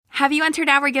Have you entered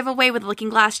our giveaway with Looking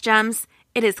Glass Gems?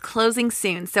 It is closing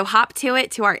soon, so hop to it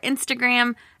to our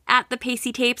Instagram at the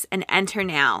Pacey Tapes and enter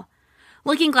now.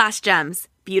 Looking Glass Gems,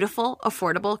 beautiful,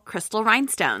 affordable crystal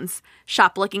rhinestones.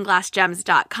 Shop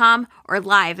lookingglassgems.com or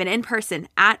live and in person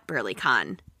at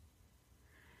BurleyCon.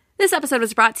 This episode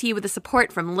was brought to you with the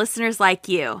support from listeners like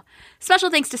you.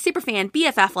 Special thanks to Superfan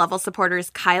BFF level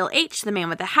supporters Kyle H., the man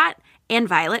with the hat, and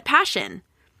Violet Passion.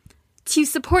 To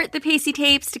support the Pacey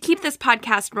Tapes, to keep this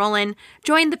podcast rolling,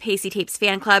 join the Pacey Tapes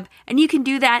fan club, and you can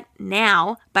do that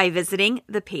now by visiting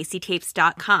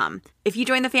thepaceytapes.com. If you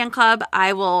join the fan club,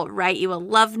 I will write you a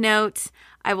love note,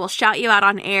 I will shout you out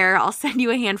on air, I'll send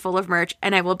you a handful of merch,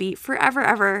 and I will be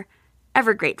forever,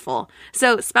 ever grateful.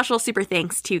 So special super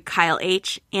thanks to Kyle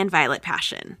H. and Violet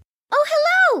Passion. Oh,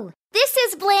 hello! This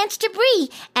is Blanche Debris,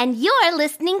 and you're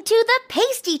listening to the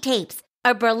Pacey Tapes,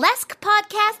 a burlesque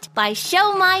podcast by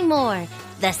Show My More,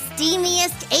 the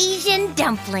steamiest Asian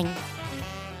dumpling.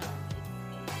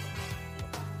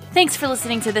 Thanks for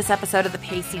listening to this episode of the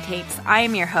Pacey Tapes. I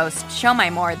am your host, Show My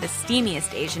More, the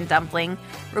steamiest Asian dumpling,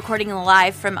 recording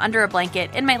live from under a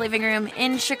blanket in my living room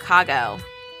in Chicago.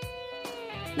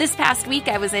 This past week,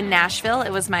 I was in Nashville.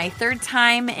 It was my third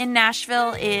time in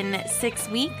Nashville in 6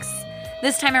 weeks.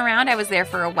 This time around, I was there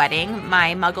for a wedding.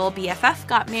 My Muggle BFF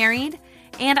got married,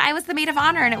 and I was the maid of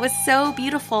honor, and it was so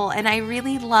beautiful, and I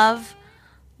really love.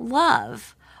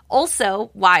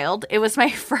 Also, wild, it was my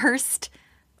first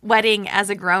wedding as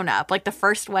a grown-up, like the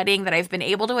first wedding that I've been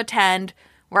able to attend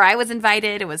where I was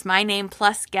invited. It was my name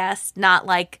plus guest, not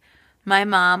like my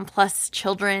mom plus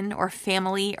children or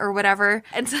family or whatever.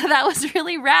 And so that was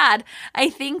really rad. I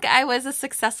think I was a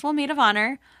successful maid of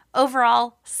honor.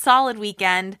 Overall, solid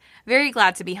weekend. Very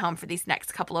glad to be home for these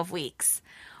next couple of weeks.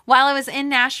 While I was in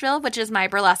Nashville, which is my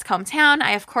burlesque hometown,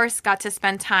 I of course got to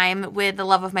spend time with the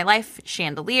love of my life,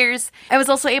 Chandeliers. I was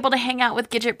also able to hang out with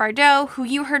Gidget Bardot, who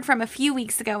you heard from a few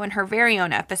weeks ago in her very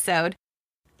own episode.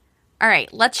 All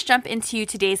right, let's jump into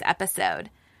today's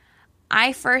episode.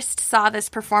 I first saw this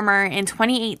performer in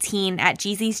 2018 at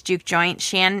Jeezy's Juke Joint.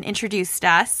 Shan introduced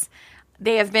us.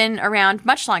 They have been around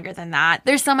much longer than that.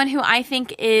 There's someone who I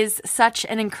think is such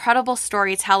an incredible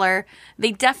storyteller.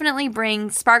 They definitely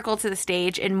bring sparkle to the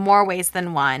stage in more ways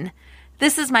than one.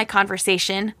 This is my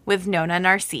conversation with Nona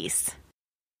Narcisse.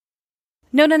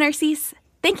 Nona Narcisse,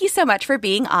 thank you so much for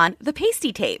being on the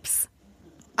Pacey Tapes.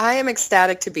 I am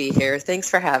ecstatic to be here. Thanks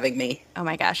for having me. Oh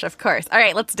my gosh, of course. All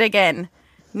right, let's dig in.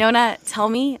 Nona, tell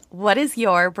me, what is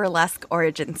your burlesque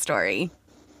origin story?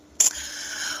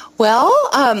 Well,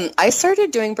 I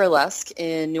started doing burlesque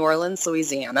in New Orleans,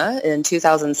 Louisiana in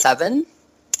 2007.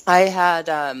 I had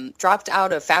dropped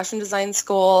out of fashion design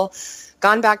school,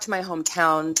 gone back to my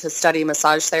hometown to study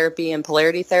massage therapy and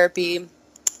polarity therapy,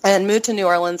 and moved to New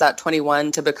Orleans at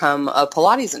 21 to become a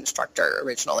Pilates instructor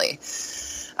originally.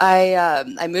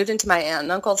 I moved into my aunt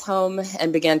and uncle's home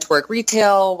and began to work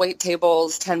retail, wait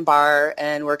tables, 10 bar,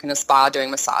 and work in a spa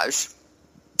doing massage.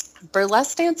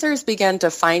 Burlesque dancers began to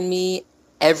find me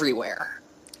everywhere.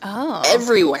 Oh.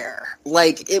 Everywhere.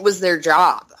 Like, it was their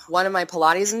job. One of my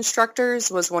Pilates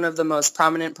instructors was one of the most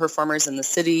prominent performers in the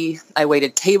city. I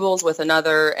waited tables with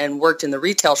another and worked in the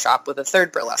retail shop with a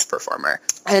third burlesque performer.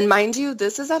 And mind you,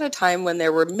 this is at a time when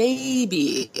there were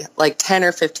maybe like 10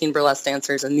 or 15 burlesque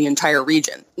dancers in the entire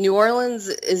region. New Orleans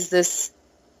is this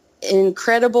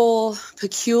incredible,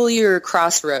 peculiar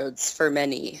crossroads for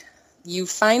many. You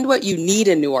find what you need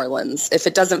in New Orleans if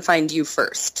it doesn't find you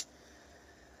first.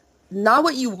 Not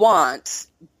what you want,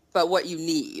 but what you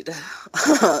need.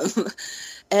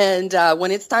 And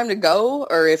when it's time to go,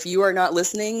 or if you are not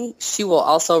listening, she will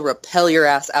also repel your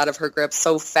ass out of her grip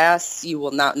so fast you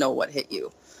will not know what hit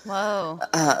you. Whoa.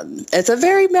 It's a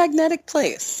very magnetic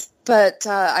place. But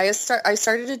I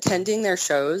started attending their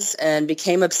shows and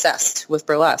became obsessed with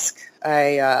burlesque.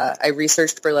 I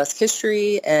researched burlesque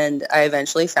history, and I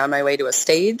eventually found my way to a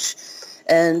stage.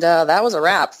 And that was a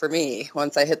wrap for me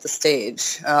once I hit the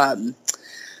stage.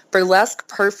 Burlesque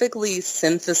perfectly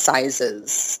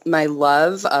synthesizes my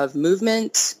love of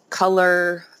movement,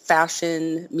 color,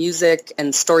 fashion, music,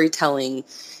 and storytelling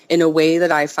in a way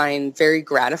that I find very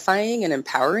gratifying and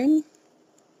empowering.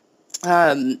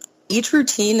 Each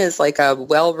routine is like a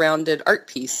well-rounded art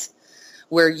piece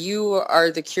where you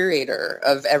are the curator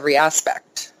of every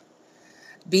aspect.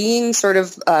 Being sort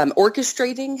of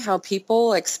orchestrating how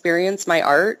people experience my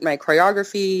art, my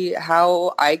choreography,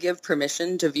 how I give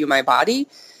permission to view my body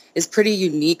is pretty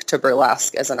unique to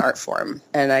burlesque as an art form.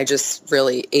 And I just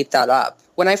really ate that up.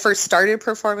 When I first started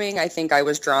performing, I think I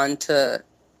was drawn to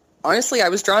honestly, I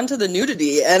was drawn to the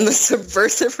nudity and the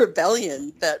subversive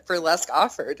rebellion that burlesque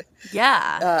offered.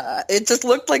 Yeah. It just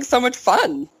looked like so much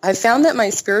fun. I found that my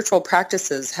spiritual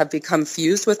practices have become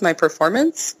fused with my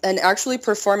performance, and actually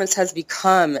performance has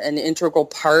become an integral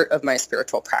part of my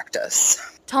spiritual practice.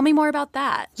 Tell me more about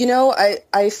that.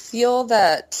 I feel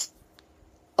that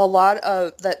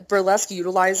that burlesque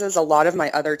utilizes a lot of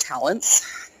my other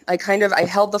talents. I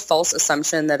held the false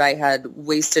assumption that I had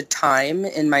wasted time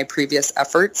in my previous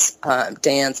efforts,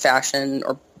 dance, fashion,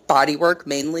 or body work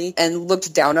mainly, and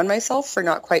looked down on myself for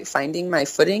not quite finding my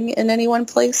footing in any one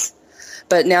place.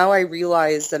 But now I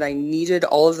realize that I needed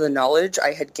all of the knowledge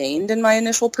I had gained in my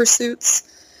initial pursuits,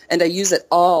 and I use it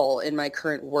all in my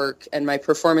current work, and my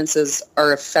performances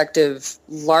are effective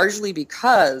largely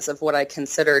because of what I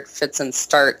considered fits and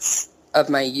starts of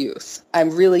my youth. I'm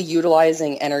really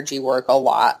utilizing energy work a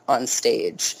lot on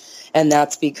stage, and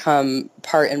that's become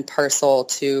part and parcel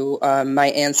to my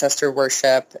ancestor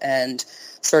worship and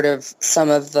sort of some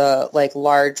of the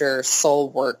larger soul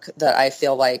work that I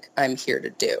feel like I'm here to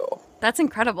do. That's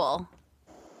incredible.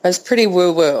 It's pretty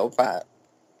woo-woo, but...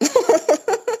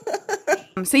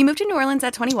 So you moved to New Orleans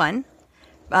at 21.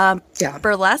 Yeah.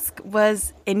 Burlesque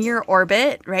was in your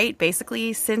orbit, right?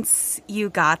 Basically, since you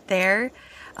got there.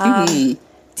 Do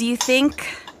you think,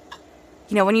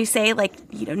 when you say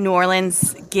New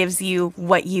Orleans gives you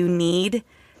what you need,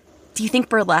 do you think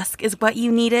burlesque is what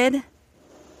you needed?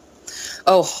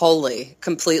 Oh, wholly,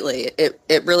 completely.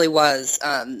 It really was.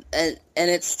 And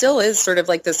it still is sort of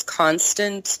like this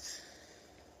constant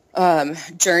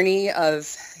journey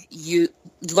of you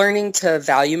learning to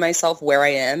value myself where I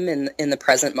am in the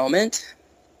present moment.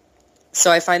 So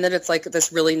I find that it's like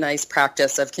this really nice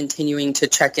practice of continuing to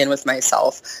check in with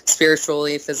myself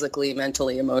spiritually, physically,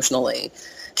 mentally, emotionally,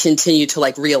 continue to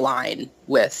realign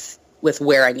with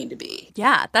where I need to be.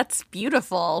 Yeah, that's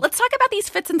beautiful. Let's talk about these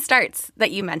fits and starts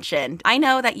that you mentioned. I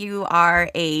know that you are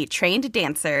a trained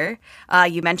dancer.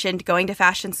 You mentioned going to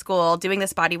fashion school, doing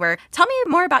this body work. Tell me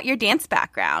more about your dance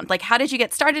background. How did you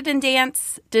get started in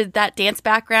dance? Did that dance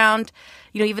background,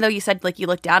 even though you said you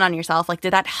looked down on yourself,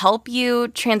 did that help you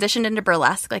transition into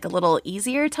burlesque a little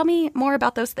easier? Tell me more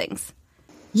about those things.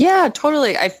 Yeah,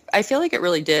 totally. I feel like it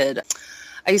really did.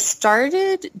 I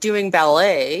started doing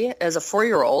ballet as a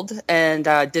 4-year-old and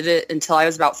did it until I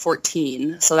was about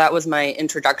 14. So that was my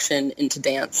introduction into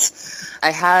dance. I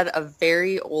had a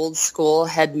very old school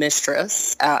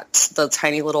headmistress at the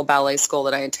tiny little ballet school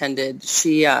that I attended.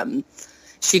 She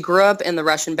grew up in the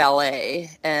Russian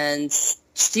ballet, and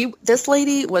this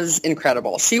lady was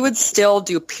incredible. She would still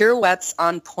do pirouettes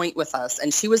on point with us,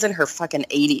 and she was in her fucking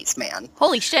 80s, man.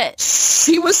 Holy shit.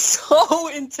 She was so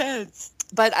intense.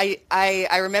 But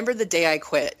I remember the day I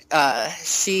quit.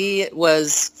 She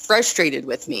was frustrated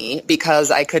with me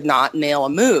because I could not nail a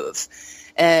move.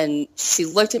 And she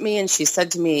looked at me and she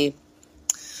said to me,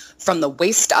 "From the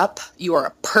waist up, you are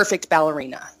a perfect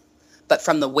ballerina. But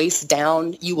from the waist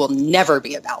down, you will never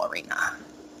be a ballerina."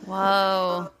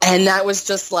 Whoa. And that was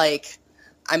just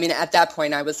at that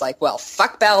point I was well,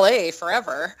 fuck ballet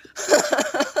forever.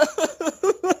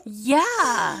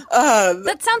 Yeah.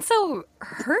 That sounds so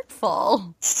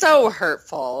hurtful. So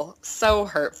hurtful.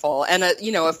 And,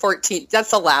 a 14,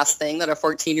 that's the last thing that a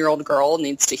 14-year-old girl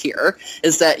needs to hear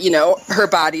is that, her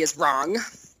body is wrong.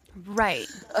 Right.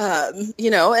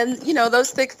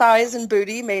 Those thick thighs and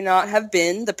booty may not have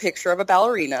been the picture of a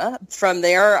ballerina. From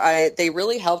there, they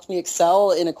really helped me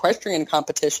excel in equestrian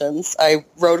competitions. I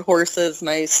rode horses.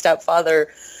 My stepfather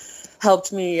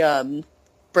helped me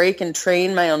break and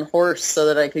train my own horse so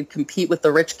that I could compete with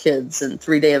the rich kids in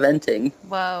 3-day eventing.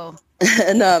 Whoa.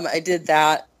 And I did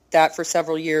that for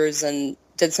several years and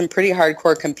did some pretty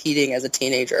hardcore competing as a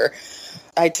teenager.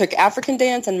 I took African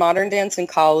dance and modern dance in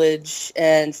college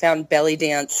and found belly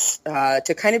dance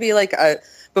to kind of be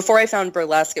before I found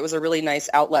burlesque, it was a really nice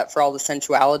outlet for all the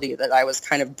sensuality that I was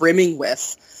kind of brimming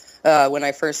with when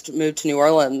I first moved to New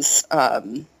Orleans.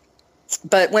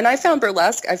 But when I found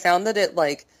burlesque, I found that it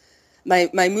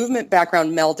my movement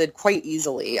background melded quite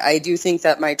easily. I do think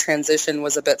that my transition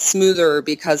was a bit smoother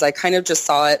because I kind of just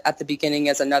saw it at the beginning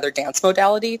as another dance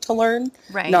modality to learn,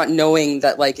 right, not knowing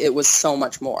that it was so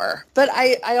much more. But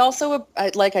I also,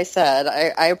 like I said,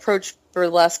 I approached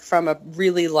burlesque from a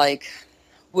really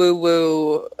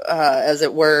woo-woo, as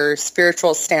it were,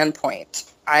 spiritual standpoint.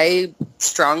 I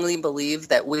strongly believe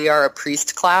that we are a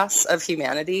priest class of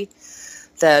humanity,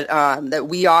 that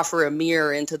we offer a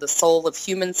mirror into the soul of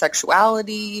human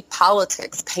sexuality,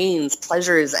 politics, pains,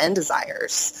 pleasures, and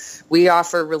desires. We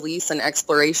offer release and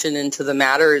exploration into the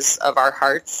matters of our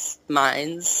hearts,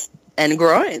 minds, and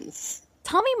groins.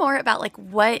 Tell me more about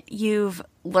what you've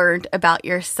learned about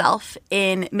yourself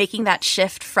in making that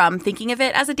shift from thinking of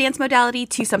it as a dance modality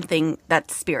to something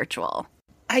that's spiritual?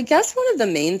 I guess one of the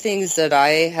main things that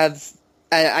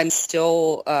I'm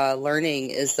still learning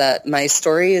is that my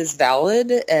story is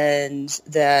valid, and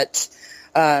that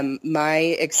my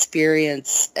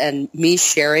experience and me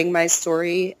sharing my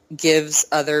story gives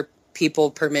other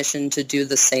people permission to do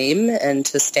the same, and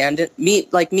to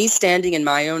me standing in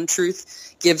my own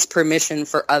truth gives permission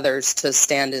for others to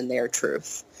stand in their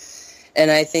truth. And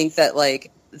I think that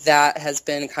like that has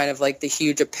been kind of like the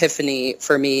huge epiphany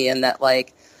for me, and that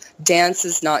like dance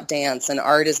is not dance and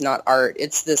art is not art.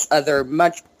 It's this other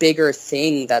much bigger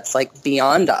thing that's like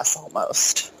beyond us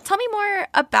almost. Tell me more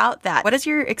about that. What has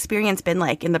your experience been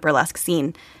like in the burlesque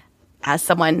scene as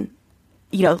someone,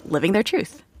 living their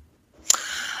truth?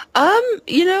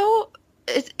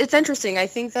 It's interesting. I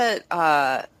think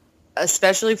that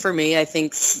especially for me, I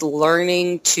think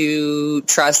learning to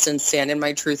trust and stand in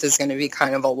my truth is going to be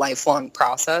kind of a lifelong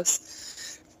process.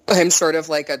 I'm sort of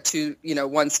like a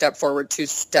one step forward, two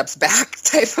steps back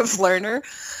type of learner.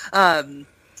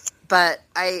 But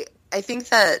I think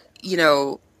that,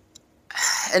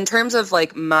 in terms of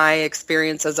like my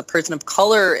experience as a person of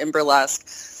color in burlesque,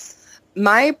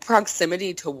 my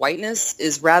proximity to whiteness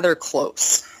is rather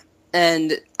close.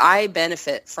 And I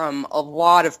benefit from a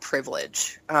lot of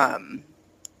privilege.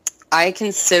 I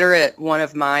consider it one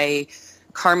of my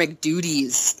karmic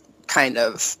duties I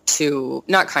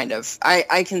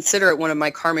consider it one of my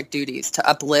karmic duties to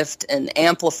uplift and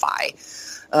amplify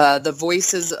the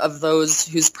voices of those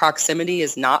whose proximity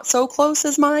is not so close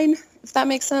as mine, if that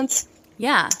makes sense.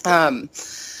 Yeah.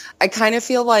 I kind of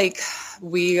feel like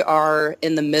we are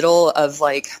in the middle of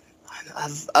like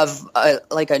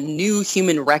a new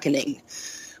human reckoning.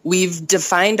 We've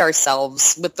defined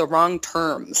ourselves with the wrong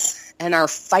terms and are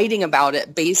fighting about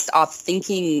it based off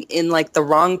thinking in like the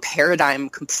wrong paradigm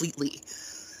completely.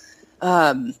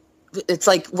 It's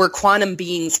like we're quantum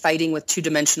beings fighting with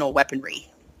two-dimensional weaponry.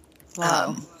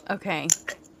 Wow. Okay.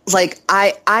 Like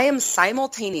I am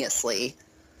simultaneously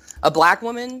a Black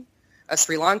woman, a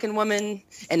Sri Lankan woman,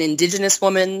 an Indigenous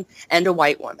woman, and a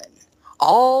white woman,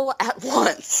 all at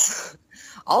once,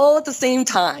 all at the same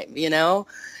time,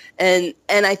 And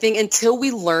I think until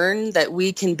we learn that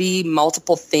we can be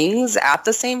multiple things at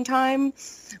the same time,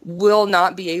 we'll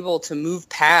not be able to move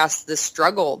past the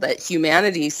struggle that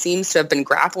humanity seems to have been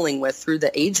grappling with through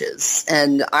the ages.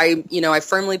 And I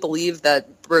firmly believe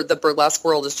that the burlesque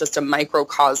world is just a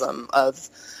microcosm of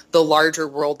the larger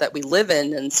world that we live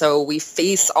in. And so we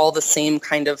face all the same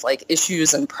kind of like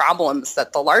issues and problems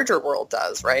that the larger world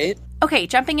does, right? Okay,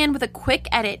 jumping in with a quick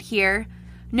edit here.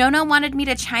 Nona wanted me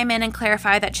to chime in and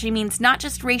clarify that she means not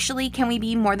just racially can we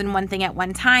be more than one thing at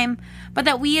one time, but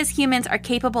that we as humans are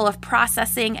capable of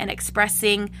processing and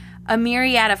expressing a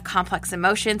myriad of complex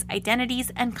emotions,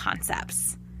 identities, and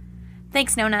concepts.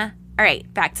 Thanks, Nona. All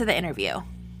right, back to the interview.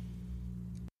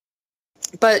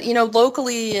 But,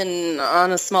 locally and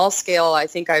on a small scale, I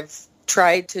think I've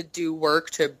tried to do work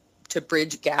to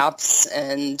bridge gaps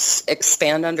and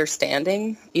expand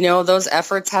understanding. Those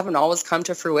efforts haven't always come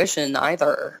to fruition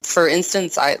either. For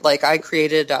instance, I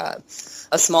created a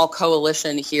small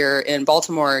coalition here in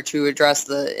Baltimore to address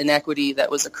the inequity that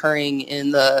was occurring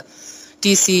in the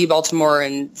DC, Baltimore,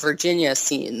 and Virginia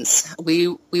scenes.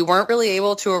 We weren't really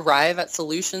able to arrive at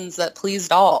solutions that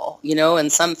pleased all,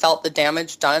 and some felt the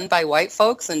damage done by white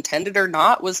folks, intended or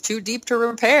not, was too deep to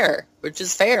repair, which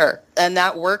is fair. And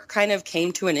that work kind of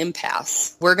came to an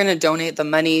impasse. We're going to donate the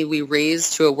money we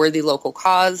raise to a worthy local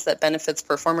cause that benefits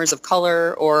performers of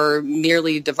color, or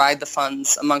merely divide the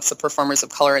funds amongst the performers of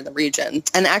color in the region.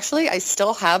 And actually, I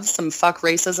still have some fuck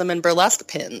racism and burlesque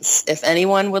pins. If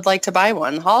anyone would like to buy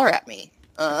one, holler at me.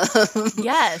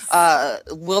 Yes.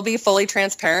 We'll be fully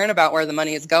transparent about where the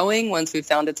money is going once we've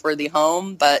found its worthy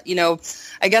home. But,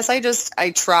 I guess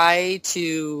I try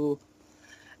to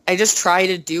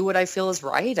do what I feel is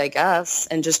right, I guess,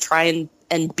 and just try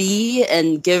and be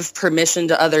and give permission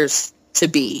to others to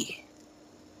be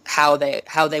how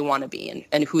they want to be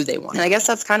and who they want. And I guess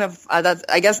that's kind of,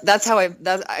 that's how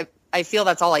I feel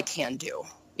that's all I can do.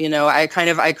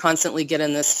 I constantly get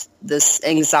in this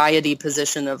anxiety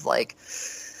position of like,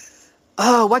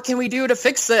 oh, what can we do to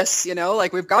fix this?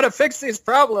 We've got to fix these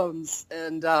problems.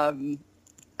 And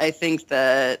I think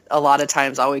that a lot of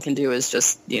times all we can do is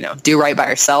just, do right by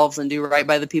ourselves and do right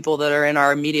by the people that are in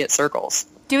our immediate circles.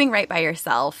 Doing right by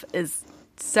yourself is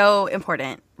so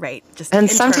important, right? And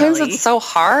sometimes it's so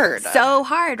hard. So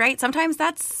hard, right? Sometimes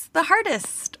that's the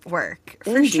hardest work,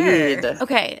 for Indeed. sure.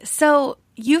 Okay, so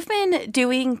you've been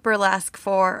doing burlesque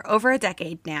for over a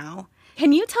decade now,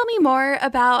 Can you tell me more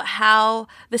about how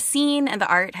the scene and the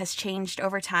art has changed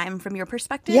over time from your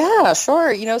perspective? Yeah,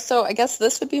 sure. So I guess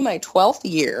this would be my 12th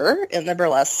year in the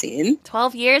burlesque scene.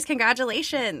 12 years.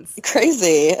 Congratulations.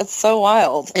 Crazy. It's so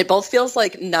wild. It both feels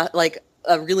like not like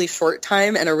a really short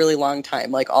time and a really long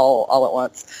time, like all at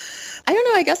once. I don't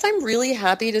know. I guess I'm really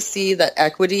happy to see that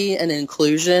equity and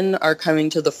inclusion are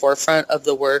coming to the forefront of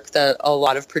the work that a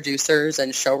lot of producers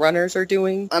and showrunners are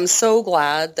doing. I'm so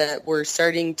glad that we're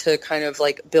starting to kind of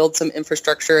like build some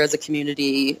infrastructure as a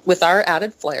community with our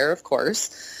added flair, of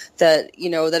course, that,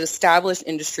 that established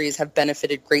industries have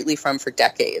benefited greatly from for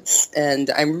decades. And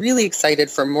I'm really excited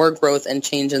for more growth and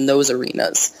change in those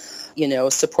arenas.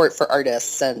 Support for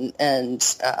artists and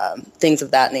things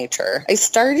of that nature. I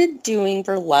started doing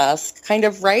burlesque kind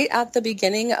of right at the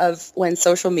beginning of when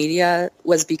social media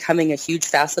was becoming a huge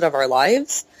facet of our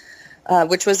lives,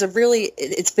 which was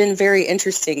it's been very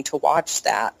interesting to watch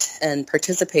that and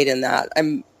participate in that.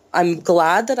 I'm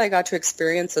glad that I got to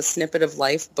experience a snippet of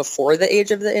life before the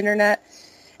age of the internet,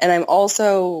 and I'm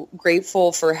also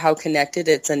grateful for how connected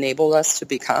it's enabled us to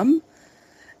become.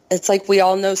 It's like we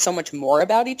all know so much more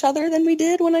about each other than we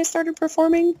did when I started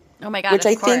performing. Oh my God,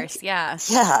 of course, yeah.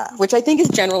 Yeah, which I think is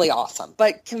generally awesome.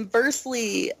 But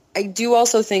conversely, I do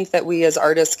also think that we as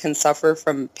artists can suffer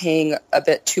from paying a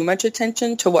bit too much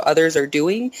attention to what others are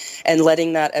doing and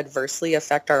letting that adversely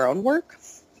affect our own work.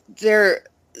 There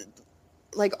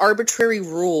like arbitrary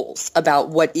rules about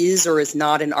what is or is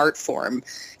not an art form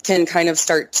can kind of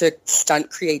start to stunt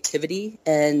creativity,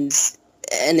 and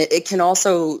it can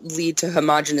also lead to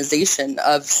homogenization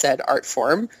of said art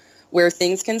form, where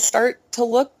things can start to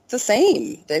look the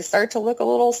same. They start to look a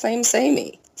little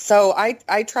samey. So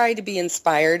I try to be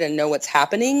inspired and know what's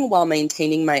happening while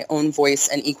maintaining my own voice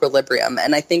and equilibrium.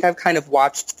 And I think I've kind of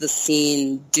watched the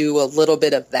scene do a little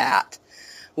bit of that,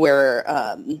 where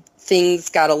things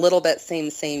got a little bit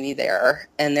samey there,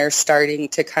 and they're starting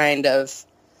to kind of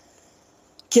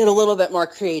get a little bit more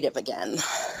creative again.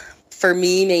 For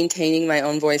me, maintaining my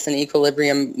own voice and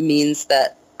equilibrium means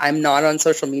that I'm not on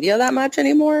social media that much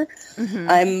anymore.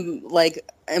 Mm-hmm.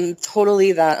 I'm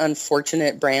totally that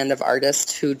unfortunate brand of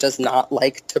artist who does not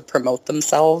like to promote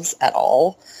themselves at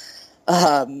all.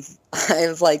 I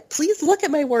was like, please look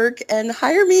at my work and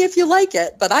hire me if you like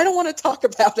it, but I don't want to talk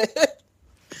about it.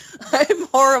 I'm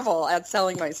horrible at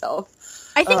selling myself.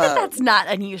 I think that's not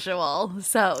unusual,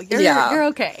 so you're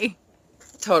okay.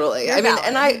 Totally. You're valid.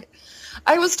 And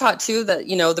I was taught, too, that,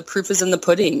 the proof is in the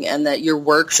pudding and that your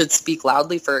work should speak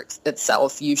loudly for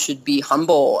itself. You should be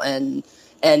humble and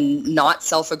not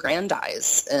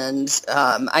self-aggrandize. And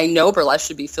I know burlesque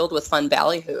should be filled with fun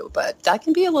ballyhoo, but that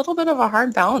can be a little bit of a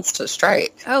hard balance to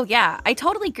strike. Oh, yeah. I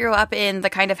totally grew up in the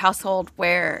kind of household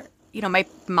where, my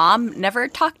mom never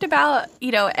talked about,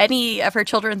 any of her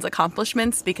children's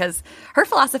accomplishments, because her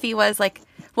philosophy was like,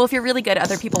 well, if you're really good,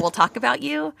 other people will talk about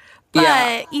you.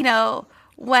 But,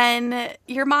 when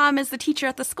your mom is the teacher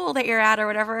at the school that you're at or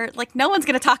whatever, like, no one's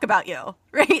going to talk about you,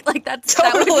 right? Like, that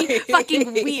would be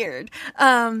fucking weird.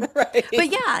 Right.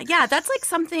 But yeah, that's like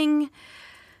something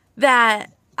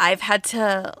that I've had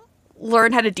to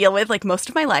learn how to deal with like most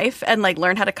of my life, and like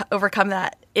learn how to overcome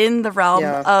that in the realm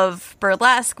of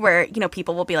burlesque, where,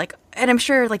 people will be like, and I'm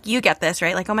sure like you get this,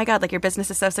 right? Like, oh my God, like your business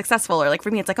is so successful. Or like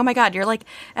for me, it's like, oh my God, you're like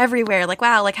everywhere. Like,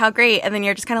 wow, like how great. And then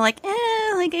you're just kind of like,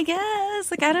 like I guess,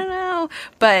 like I don't know.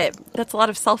 But that's a lot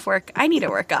of self-work I need to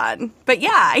work on. But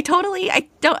yeah, I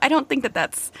don't think that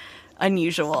that's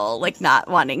unusual, like not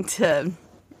wanting to,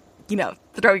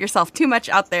 throw yourself too much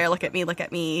out there. Look at me.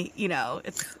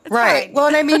 It's right. Fine. Well,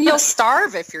 and I mean, you'll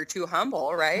starve if you're too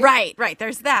humble, right? Right.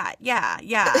 There's that. Yeah.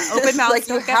 Open mouths like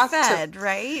don't get fed,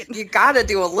 right? You got to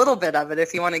do a little bit of it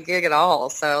if you want to gig at all.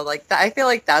 So, like, I feel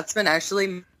like that's been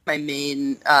actually my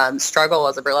main struggle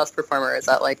as a burlesque performer, is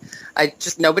that like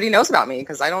nobody knows about me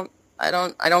because I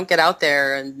don't get out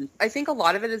there, and I think a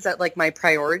lot of it is that like my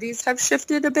priorities have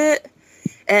shifted a bit.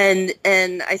 And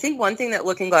I think one thing that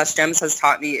Looking Glass Gems has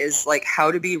taught me is like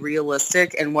how to be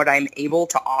realistic in what I'm able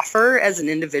to offer as an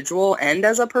individual and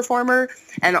as a performer,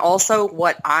 and also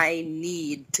what I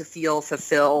need to feel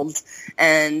fulfilled,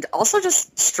 and also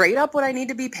just straight up what I need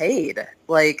to be paid.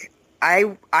 Like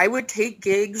I would take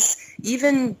gigs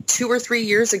even 2 or 3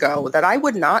 years ago that I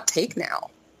would not take now,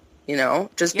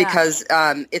 because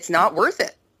it's not worth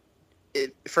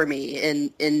it for me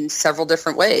in several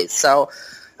different ways. So,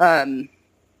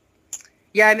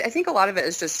 Yeah, I think a lot of it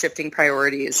is just shifting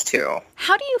priorities too.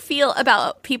 How do you feel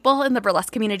about people in the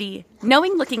burlesque community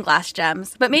knowing Looking Glass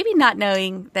Gems, but maybe not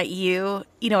knowing that you,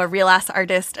 a real ass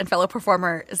artist and fellow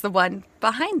performer is the one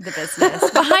behind the business,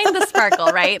 behind the sparkle,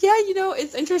 right? Yeah,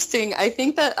 it's interesting. I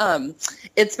think that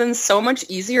it's been so much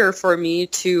easier for me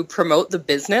to promote the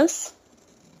business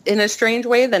in a strange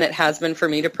way than it has been for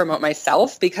me to promote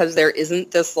myself, because there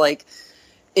isn't this like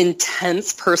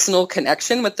intense personal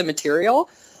connection with the material.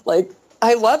 Like,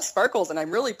 I love sparkles and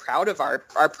I'm really proud of our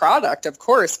product, of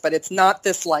course, but it's not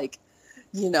this like,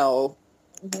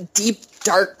 deep,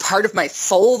 dark part of my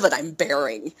soul that I'm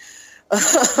bearing.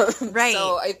 Right.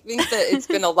 So I think that it's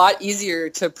been a lot easier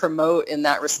to promote in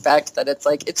that respect, that it's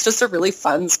like, it's just a really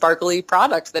fun, sparkly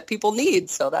product that people need.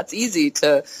 So that's easy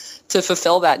to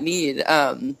fulfill that need.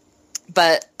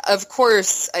 But of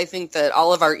course, I think that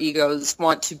all of our egos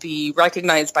want to be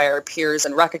recognized by our peers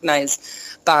and recognized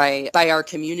by our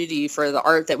community for the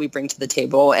art that we bring to the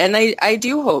table. And I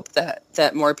do hope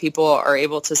that more people are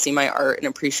able to see my art and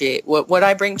appreciate what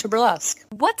I bring to burlesque.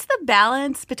 What's the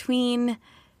balance between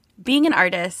being an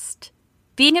artist,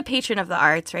 being a patron of the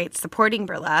arts, right, supporting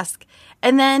burlesque,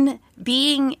 and then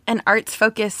being an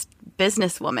arts-focused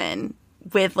businesswoman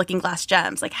with Looking Glass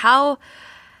Gems? Like, how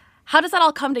does that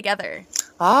all come together?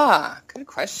 Good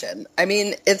question. I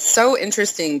mean, it's so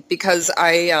interesting because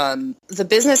the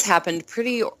business happened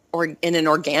pretty in an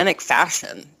organic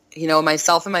fashion.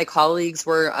 Myself and my colleagues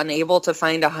were unable to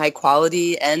find a high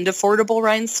quality and affordable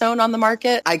rhinestone on the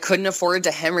market. I couldn't afford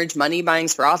to hemorrhage money buying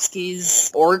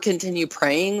Swarovskis or continue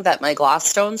praying that my glass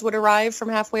stones would arrive from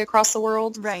halfway across the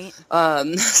world. Right.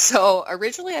 So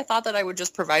originally I thought that I would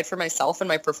just provide for myself and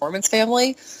my performance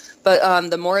family. But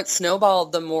the more it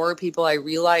snowballed, the more people I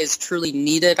realized truly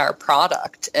needed our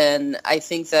product. And I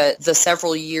think that the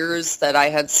several years that I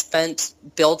had spent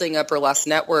building a burlesque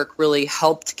network really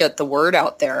helped get the word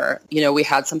out there. We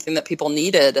had something that people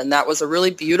needed, and that was a really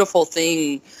beautiful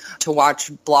thing to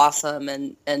watch blossom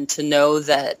and to know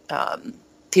that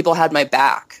people had my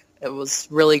back. It was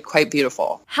really quite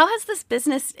beautiful. How has this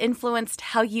business influenced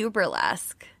how you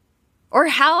burlesque? Or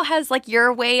how has,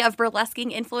 your way of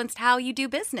burlesquing influenced how you do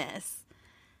business?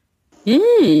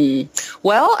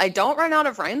 Well, I don't run out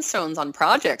of rhinestones on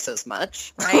projects as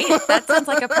much. Right? That sounds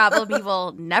like a problem we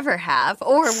will never have,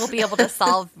 or we'll be able to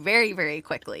solve very, very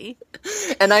quickly.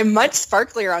 And I'm much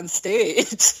sparklier on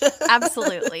stage.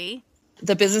 Absolutely.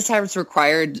 The business has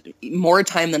required more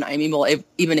time than I'm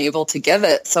even able to give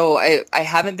it. So I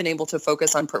haven't been able to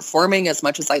focus on performing as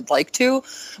much as I'd like to,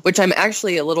 which I'm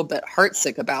actually a little bit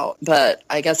heartsick about. But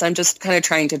I guess I'm just kind of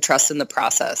trying to trust in the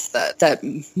process that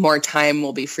more time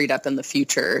will be freed up in the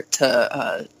future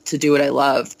to do what I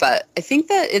love. But I think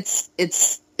that it's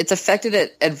affected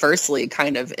it adversely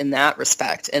kind of in that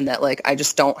respect, in that I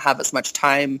just don't have as much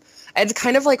time. I had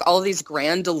kind of all of these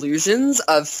grand delusions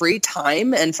of free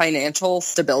time and financial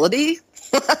stability.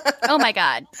 Oh my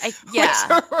God.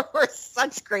 Yeah. Which were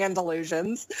such grand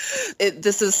delusions.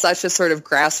 This is such a sort of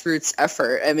grassroots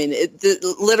effort. I mean,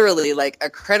 literally a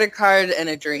credit card and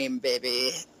a dream,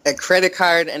 baby. A credit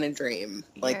card and a dream.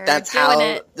 That's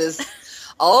how this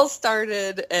all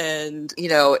started. And,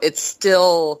 it's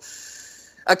still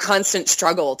a constant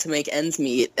struggle to make ends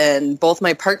meet. And both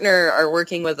my partner are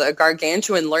working with a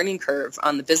gargantuan learning curve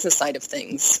on the business side of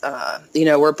things.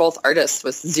 We're both artists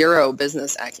with zero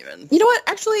business acumen. You know what?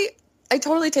 Actually, I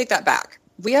totally take that back.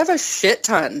 We have a shit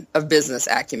ton of business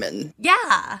acumen.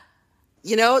 Yeah.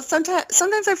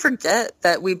 Sometimes I forget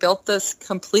that we built this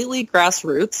completely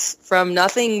grassroots from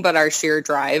nothing but our sheer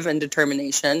drive and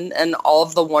determination and all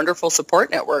of the wonderful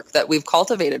support network that we've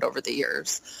cultivated over the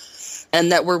years.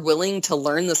 And that we're willing to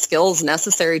learn the skills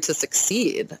necessary to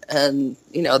succeed. And,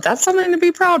 that's something to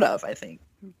be proud of, I think.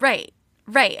 Right.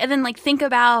 And then, think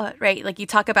about, you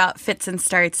talk about fits and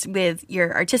starts with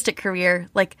your artistic career.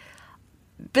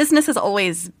 Business has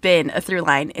always been a through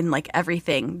line in,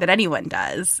 everything that anyone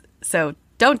does. So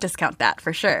don't discount that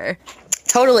for sure.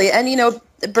 Totally. And,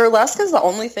 burlesque is the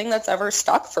only thing that's ever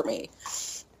stuck for me.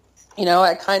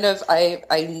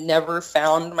 I never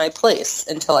found my place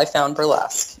until I found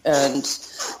burlesque. And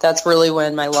that's really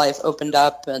when my life opened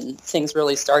up and things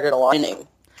really started aligning.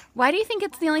 Why do you think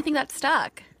it's the only thing that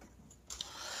stuck?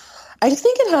 I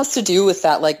think it has to do with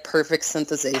that perfect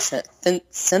synthesization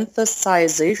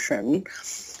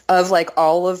of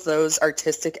all of those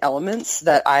artistic elements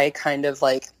that I kind of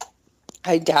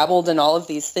I dabbled in all of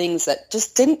these things that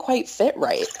just didn't quite fit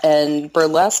right. And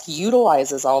burlesque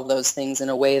utilizes all of those things in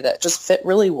a way that just fit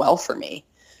really well for me.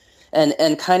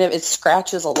 And kind of it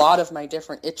scratches a lot of my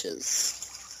different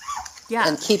itches. Yeah.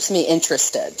 And keeps me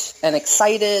interested and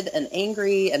excited and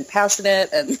angry and passionate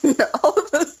and all of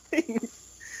those things.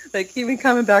 They keep me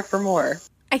coming back for more.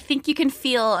 I think you can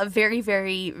feel a very,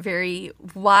 very, very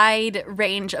wide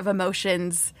range of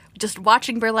emotions just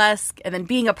watching burlesque and then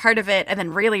being a part of it and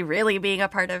then really, really being a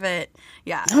part of it.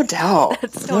 Yeah. No doubt.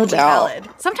 That's totally valid.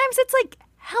 Sometimes it's like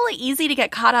hella easy to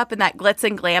get caught up in that glitz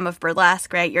and glam of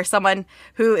burlesque, right? You're someone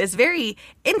who is very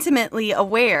intimately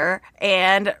aware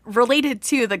and related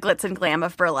to the glitz and glam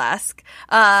of burlesque.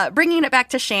 Bringing it back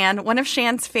to Shan, one of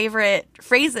Shan's favorite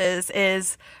phrases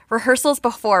is rehearsals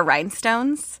before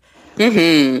rhinestones.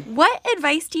 Mm-hmm. What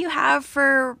advice do you have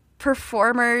for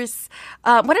performers?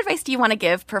 What advice do you want to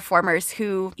give performers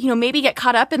who, maybe get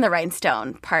caught up in the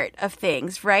rhinestone part of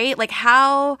things, right? Like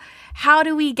how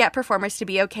do we get performers to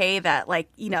be okay that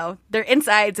their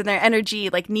insides and their energy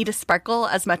need to sparkle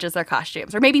as much as their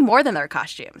costumes, or maybe more than their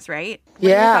costumes, right?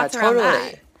 Yeah,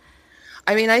 totally.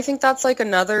 I mean, I think that's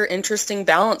another interesting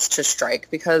balance to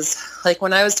strike, because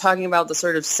when I was talking about the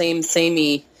sort of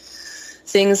samey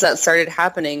things that started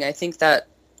happening, I think that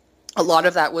a lot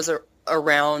of that was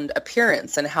around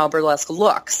appearance and how burlesque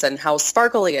looks and how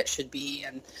sparkly it should be,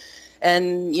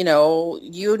 and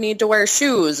you need to wear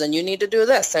shoes and you need to do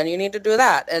this and you need to do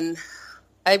that. And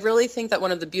I really think that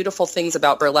one of the beautiful things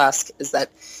about burlesque is that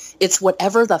it's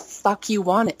whatever the fuck you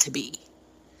want it to be.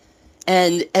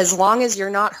 And as long as you're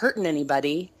not hurting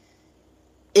anybody,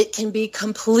 it can be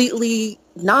completely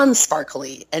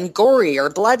non-sparkly and gory or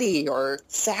bloody or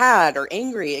sad or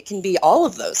angry. It can be all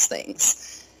of those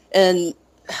things. And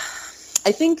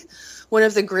I think one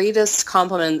of the greatest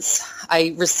compliments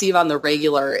I receive on the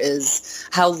regular is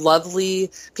how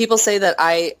lovely people say that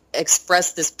I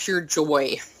express this pure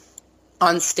joy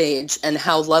on stage, and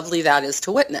how lovely that is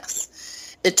to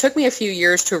witness. It took me a few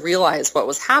years to realize what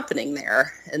was happening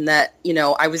there, and that,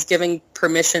 I was giving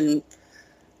permission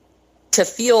to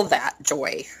feel that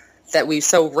joy that we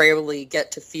so rarely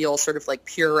get to feel, sort of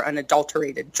pure,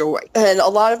 unadulterated joy. And a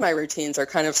lot of my routines are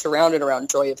kind of surrounded around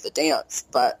joy of the dance.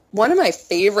 But one of my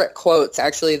favorite quotes,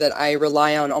 actually, that I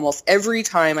rely on almost every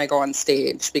time I go on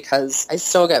stage, because I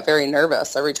still get very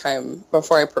nervous every time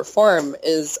before I perform,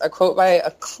 is a quote by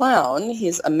a clown.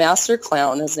 He's a master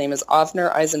clown. His name is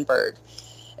Avner Eisenberg.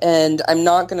 And I'm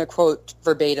not going to quote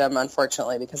verbatim,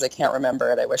 unfortunately, because I can't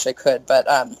remember it. I wish I could. But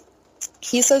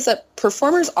he says that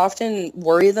performers often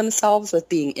worry themselves with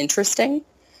being interesting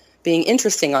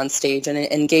on stage and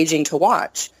engaging to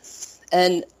watch.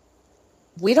 And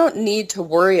we don't need to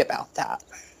worry about that.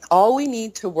 All we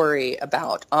need to worry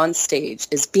about on stage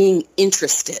is being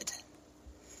interested.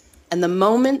 And the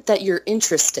moment that you're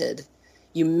interested,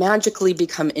 you magically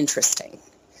become interesting.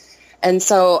 And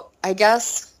so I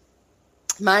guess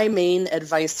my main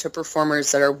advice to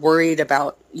performers that are worried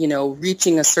about,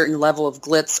 reaching a certain level of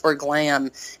glitz or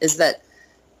glam is that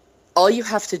all you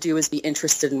have to do is be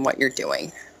interested in what you're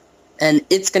doing. And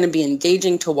it's going to be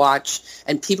engaging to watch,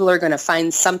 and people are going to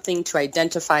find something to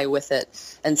identify with it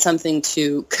and something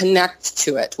to connect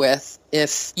to it with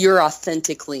if you're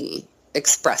authentically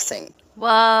expressing.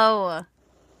 Whoa.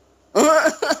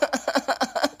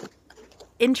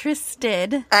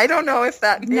 Interested. I don't know if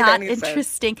that made not any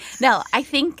interesting. sense. No, I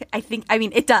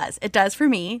mean, it does. It does for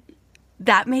me.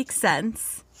 That makes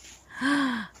sense.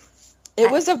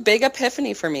 It was a big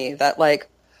epiphany for me that,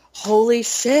 holy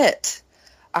shit,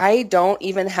 I don't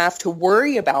even have to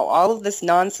worry about all of this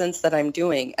nonsense that I'm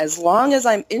doing. As long as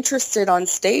I'm interested on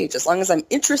stage, as long as I'm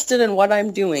interested in what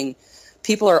I'm doing,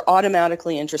 people are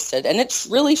automatically interested. And it's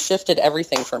really shifted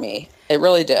everything for me. It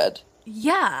really did.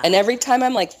 Yeah. And every time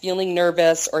I'm feeling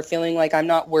nervous or feeling like I'm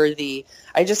not worthy,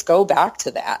 I just go back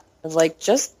to that of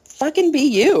just fucking be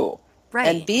you. Right.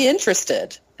 And be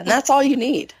interested. And that's all you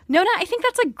need. Nona, I think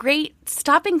that's a great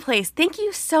stopping place. Thank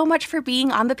you so much for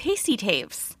being on the Pasty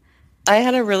Tapes. I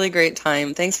had a really great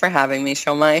time. Thanks for having me,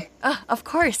 Shomai. Of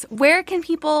course. Where can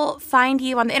people find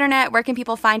you on the internet? Where can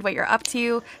people find what you're up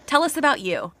to? Tell us about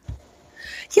you.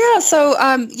 Yeah, so,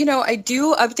 I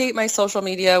do update my social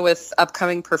media with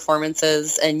upcoming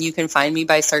performances, and you can find me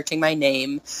by searching my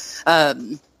name.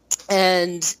 And,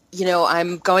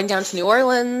 I'm going down to New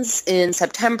Orleans in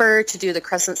September to do the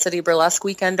Crescent City Burlesque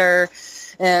Weekender.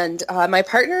 And my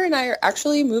partner and I are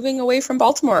actually moving away from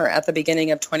Baltimore at the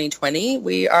beginning of 2020.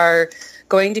 We are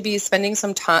going to be spending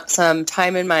some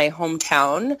time in my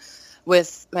hometown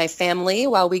with my family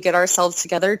while we get ourselves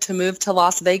together to move to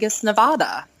Las Vegas,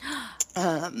 Nevada.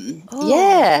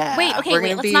 Yeah. Wait,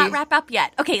 let's not wrap up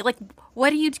yet. Okay,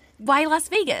 why Las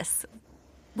Vegas?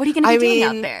 What are you going to be doing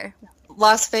out there?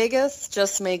 Las Vegas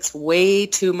just makes way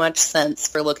too much sense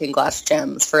for Looking Glass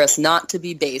Gems for us not to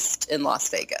be based in Las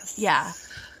Vegas. Yeah.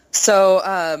 So,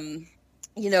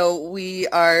 we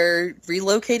are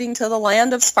relocating to the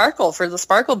land of Sparkle for the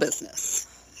Sparkle business.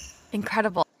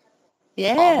 Incredible.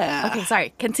 Yeah. Okay,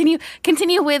 sorry. Continue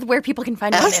with where people can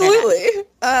find you on the internet.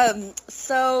 Absolutely.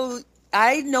 So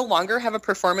I no longer have a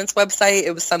performance website.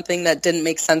 It was something that didn't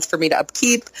make sense for me to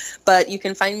upkeep, but you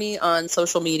can find me on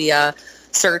social media.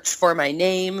 Search for my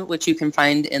name, which you can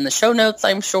find in the show notes,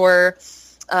 I'm sure.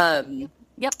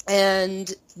 Yep.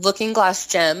 And Looking Glass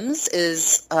Gems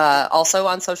is also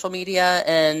on social media,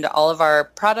 and all of our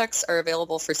products are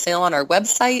available for sale on our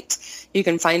website. You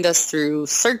can find us through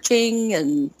searching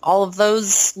and all of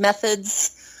those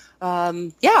methods.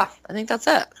 I think that's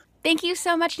it. Thank you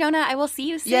so much, Nona. I will see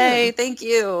you soon. Yay, thank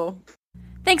you.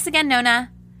 Thanks again, Nona.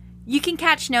 You can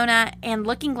catch Nona and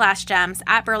Looking Glass Gems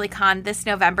at BurleyCon this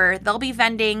November. They'll be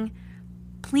vending.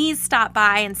 Please stop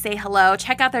by and say hello.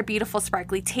 Check out their beautiful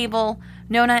sparkly table.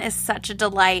 Nona is such a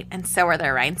delight, and so are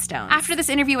their rhinestones. After this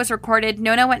interview was recorded,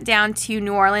 Nona went down to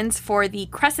New Orleans for the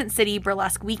Crescent City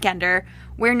Burlesque Weekender,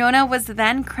 where Nona was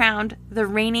then crowned the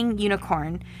reigning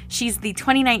unicorn. She's the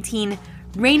 2019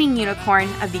 reigning unicorn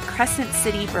of the Crescent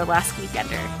City Burlesque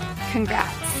Weekender.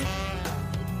 Congrats.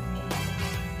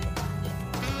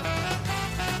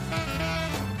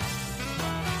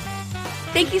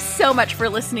 Thank you so much for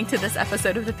listening to this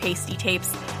episode of the Pasty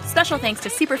Tapes. Special thanks to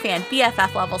superfan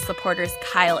BFF level supporters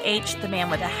Kyle H., the man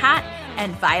with a hat,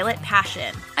 and Violet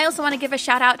Passion. I also want to give a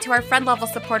shout out to our friend level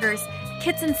supporters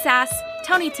Kits and Sass,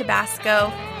 Tony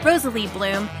Tabasco, Rosalie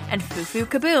Bloom, and Fufu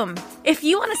Kaboom. If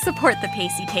you want to support the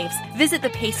Pasty Tapes, visit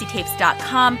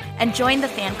thepastytapes.com and join the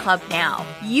fan club now.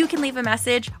 You can leave a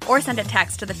message or send a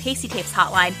text to the Pasty Tapes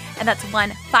hotline, and that's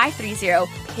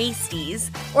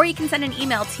 1-530-PASTIES, or you can send an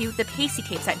email to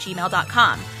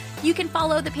thepastytapes@gmail.com. You can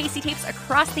follow the Pasty Tapes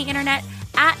across the internet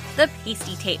at the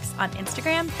Pasty Tapes on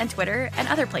Instagram and Twitter and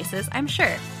other places, I'm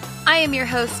sure. I am your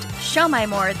host, Show My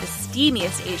More, the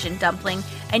steamiest Asian dumpling,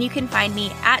 and you can find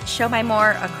me at Show My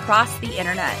More across the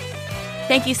internet.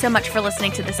 Thank you so much for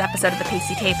listening to this episode of the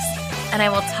Pasty Tapes, and I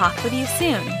will talk with you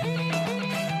soon.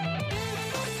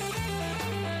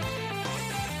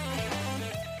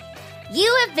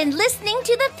 You have been listening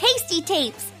to the Pasty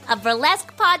Tapes, a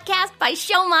burlesque podcast by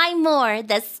Show My More,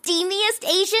 the steamiest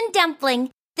Asian dumpling.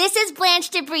 This is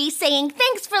Blanche Debris saying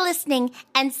thanks for listening,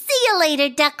 and see you later,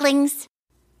 ducklings.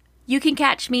 You can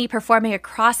catch me performing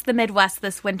across the Midwest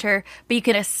this winter, but you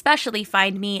can especially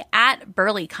find me at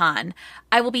BurleyCon.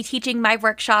 I will be teaching my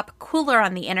workshop, Cooler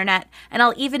on the Internet, and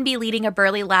I'll even be leading a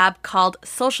Burley lab called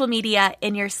Social Media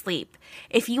in Your Sleep.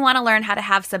 If you want to learn how to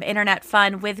have some internet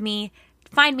fun with me,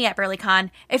 find me at BurleyCon.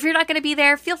 If you're not going to be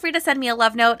there, feel free to send me a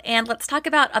love note, and let's talk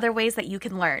about other ways that you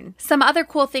can learn. Some other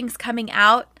cool things coming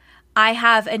out. I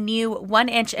have a new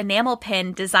 1-inch enamel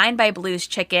pin designed by Blues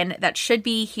Chicken that should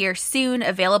be here soon,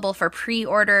 available for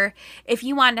pre-order. If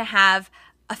you want to have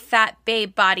a fat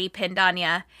babe body pinned on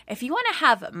ya, if you want to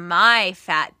have my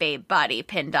fat babe body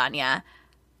pinned on ya,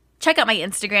 check out my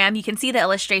Instagram. You can see the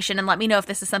illustration and let me know if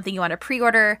this is something you want to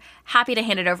pre-order. Happy to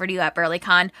hand it over to you at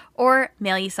BurleyCon or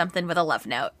mail you something with a love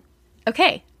note.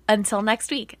 Okay, until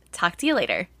next week. Talk to you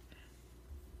later.